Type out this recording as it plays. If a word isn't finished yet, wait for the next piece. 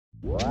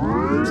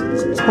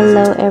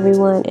Hello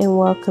everyone and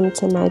welcome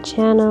to my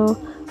channel.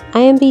 I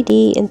am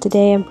beedee and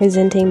today I'm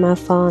presenting my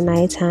fall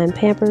nighttime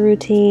pamper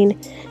routine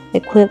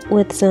equipped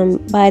with some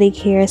body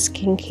care,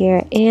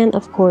 skincare, and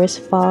of course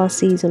fall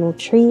seasonal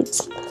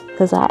treats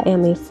because I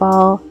am a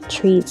fall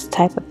treats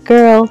type of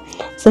girl.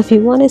 So if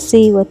you want to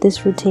see what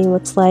this routine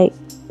looks like,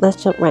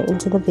 let's jump right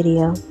into the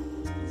video.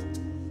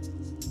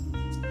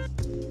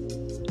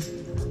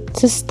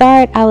 To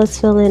start, I was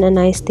feeling a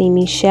nice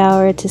steamy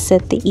shower to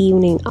set the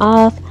evening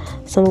off.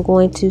 So I'm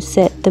going to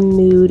set the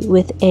mood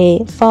with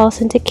a fall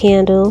scented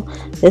candle.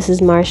 This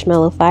is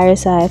Marshmallow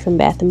Fireside from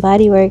Bath &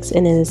 Body Works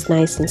and it is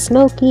nice and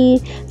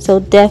smoky, so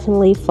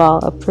definitely fall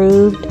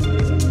approved.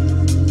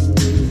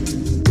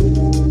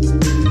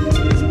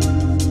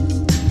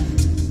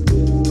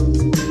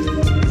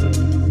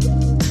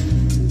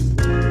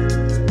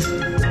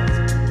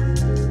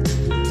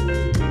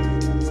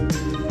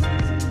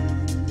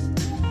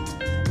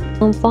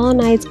 On fall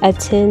nights, I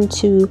tend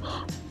to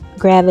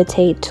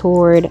gravitate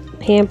toward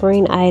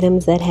pampering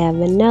items that have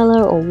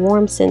vanilla or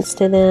warm scents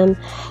to them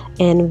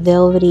and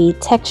velvety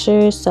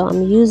textures. So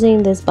I'm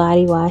using this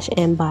body wash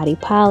and body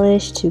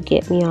polish to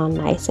get me all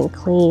nice and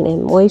clean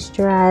and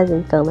moisturized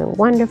and feeling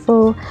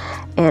wonderful.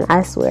 And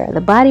I swear,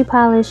 the body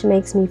polish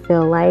makes me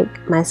feel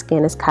like my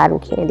skin is cotton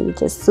candy,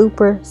 just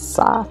super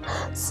soft.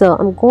 So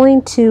I'm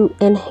going to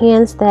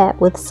enhance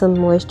that with some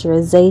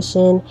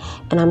moisturization,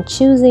 and I'm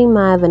choosing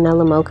my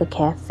Vanilla Mocha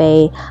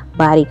Cafe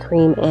body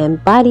cream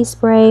and body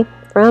spray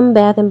from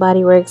Bath &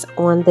 Body Works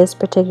on this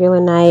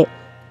particular night.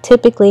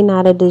 Typically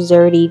not a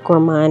desserty,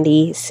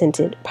 gourmandy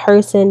scented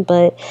person,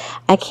 but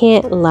I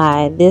can't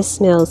lie, this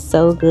smells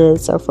so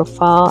good. So for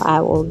fall, I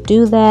will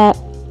do that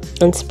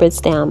and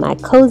spritz down my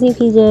cozy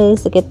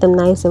PJs to get them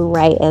nice and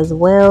right as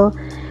well,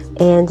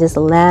 and just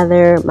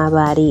lather my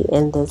body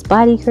in this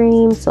body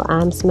cream so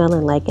I'm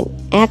smelling like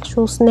an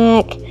actual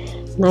snack,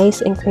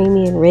 nice and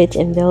creamy and rich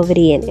and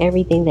velvety and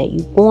everything that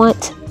you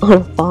want on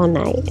a fall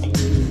night.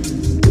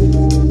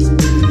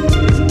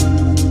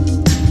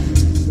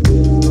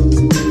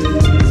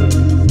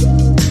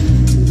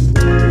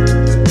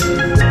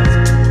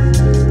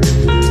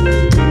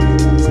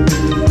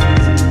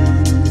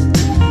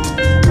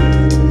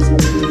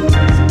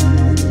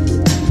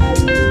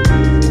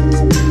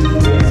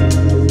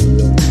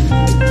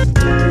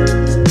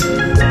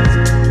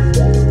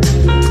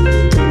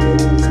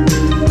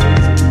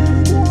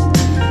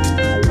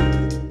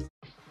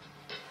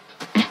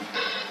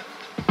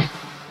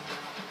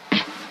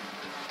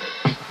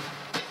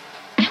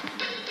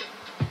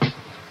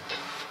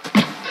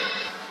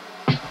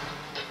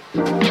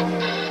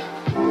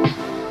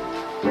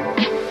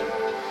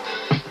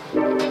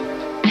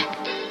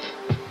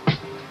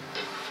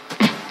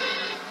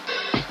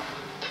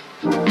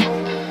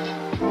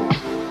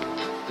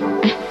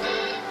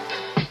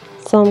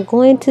 So I'm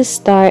going to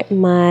start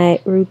my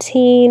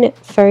routine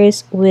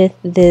first with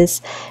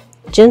this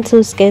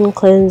gentle skin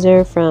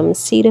cleanser from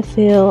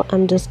Cetaphil.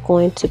 I'm just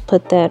going to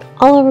put that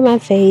all over my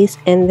face,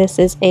 and this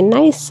is a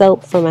nice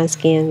soap for my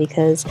skin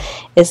because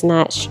it's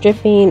not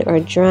stripping or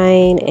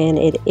drying and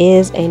it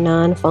is a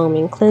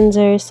non-foaming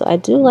cleanser, so I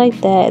do like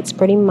that. It's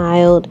pretty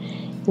mild,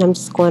 and I'm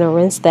just going to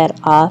rinse that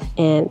off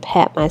and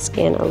pat my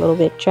skin a little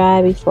bit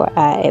dry before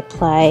I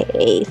apply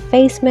a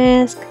face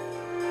mask.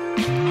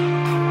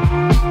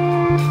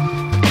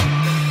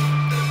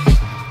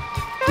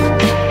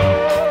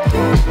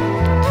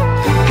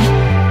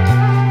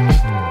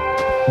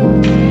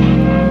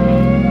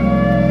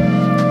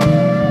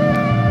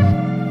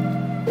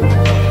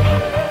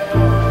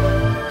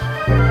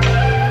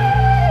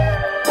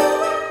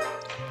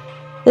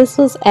 This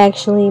was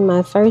actually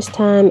my first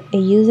time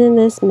using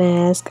this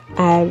mask.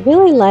 I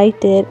really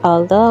liked it,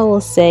 although I will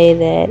say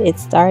that it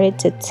started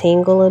to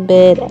tingle a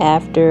bit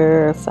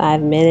after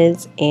 5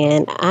 minutes,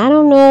 and I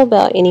don't know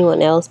about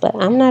anyone else, but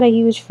I'm not a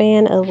huge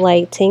fan of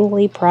like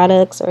tingly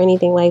products or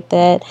anything like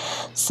that,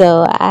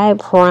 so I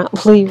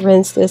promptly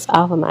rinsed this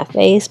off of my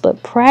face.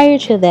 But prior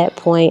to that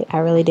point, I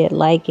really did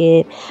like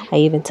it. I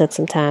even took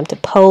some time to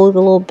pose a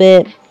little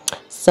bit,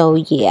 so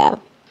yeah.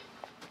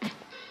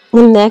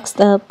 Next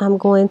up, I'm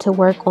going to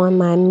work on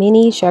my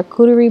mini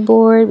charcuterie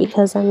board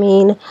because, I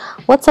mean,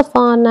 what's a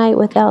fall night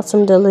without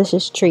some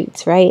delicious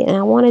treats, right? And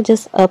I want to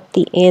just up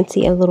the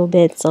ante a little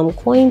bit, so I'm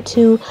going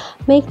to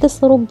make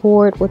this little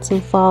board with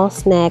some fall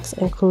snacks,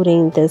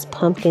 including this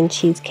pumpkin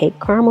cheesecake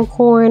caramel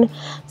corn.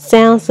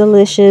 Sounds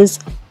delicious,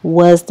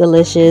 was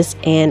delicious,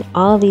 and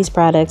all of these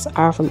products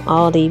are from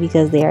Aldi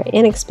because they are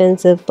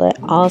inexpensive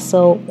but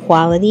also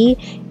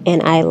quality,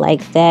 and I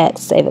like that.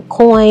 Save a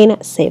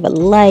coin, save a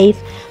life.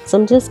 So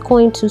I'm just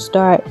going to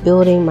start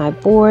building my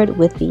board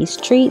with these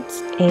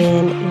treats,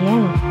 and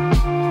yeah.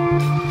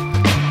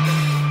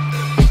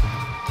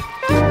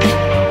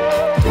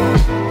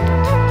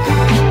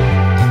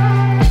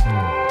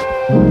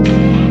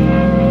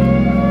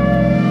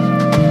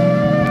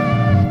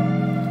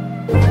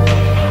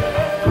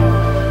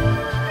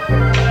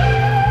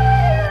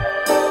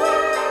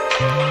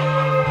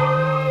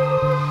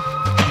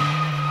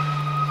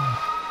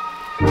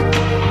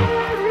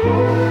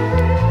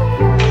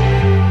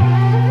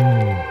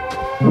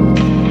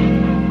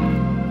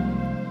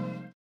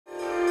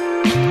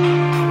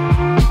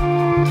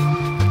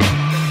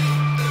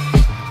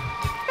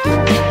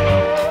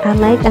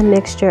 like a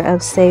mixture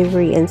of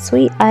savory and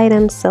sweet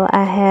items, so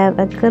I have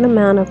a good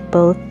amount of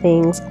both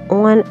things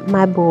on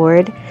my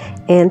board.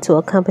 And to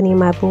accompany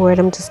my board,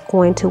 I'm just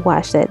going to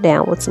wash that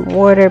down with some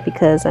water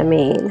because, I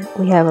mean,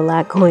 we have a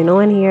lot going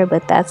on here,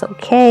 but that's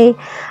okay.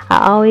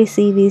 I always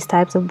see these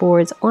types of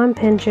boards on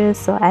Pinterest,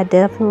 so I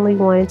definitely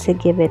wanted to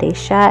give it a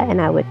shot, and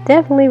I would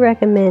definitely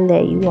recommend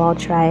that you all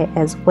try it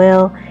as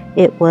well.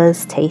 It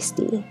was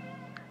tasty.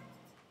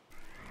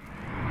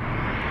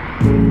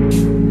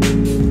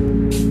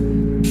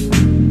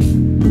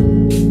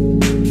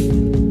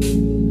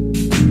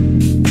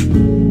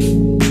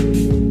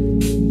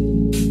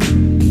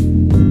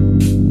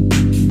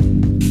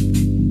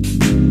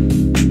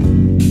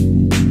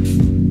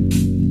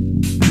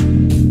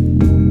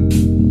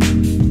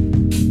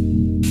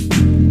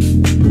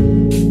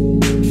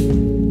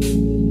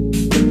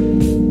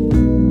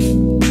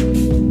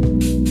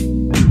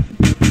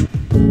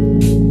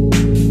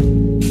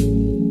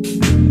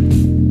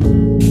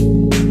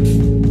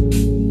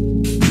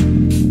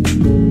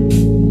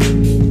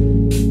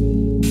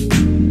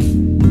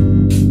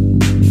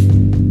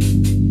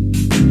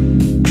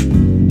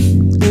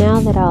 Now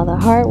that all the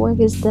hard work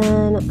is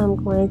done, I'm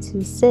going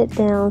to sit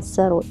down,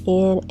 settle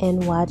in,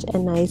 and watch a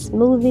nice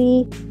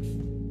movie.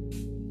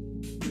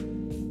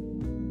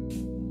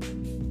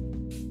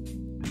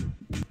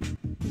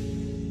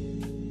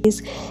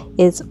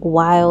 It's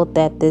wild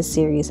that this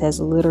series has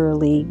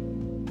literally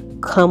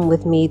come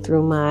with me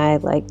through my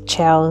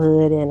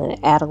childhood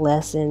and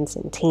adolescence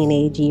and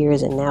teenage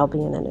years, and now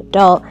being an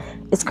adult.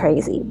 It's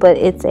crazy, but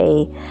it's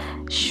a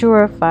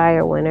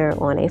surefire winner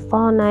on a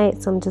fall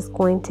night. So I'm just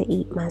going to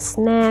eat my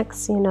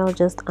snacks, you know,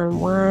 just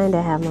unwind.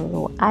 I have my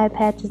little eye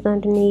patches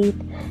underneath,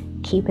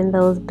 keeping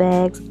those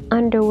bags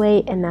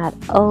underweight and not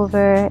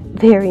over.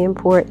 Very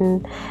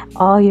important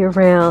all year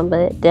round,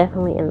 but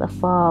definitely in the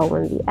fall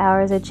when the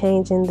hours are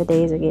changing, the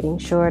days are getting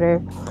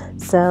shorter.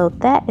 So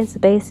that is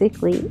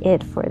basically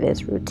it for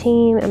this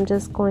routine. I'm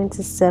just going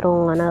to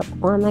settle on up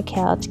on my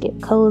couch,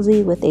 get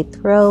cozy with a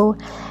throw,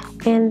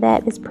 and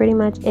that is pretty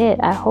much it.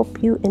 I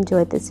hope you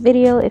enjoyed this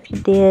video. If you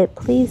did,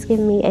 please give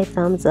me a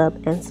thumbs up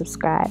and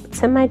subscribe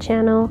to my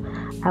channel.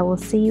 I will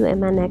see you in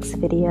my next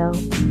video.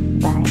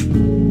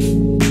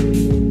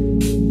 Bye.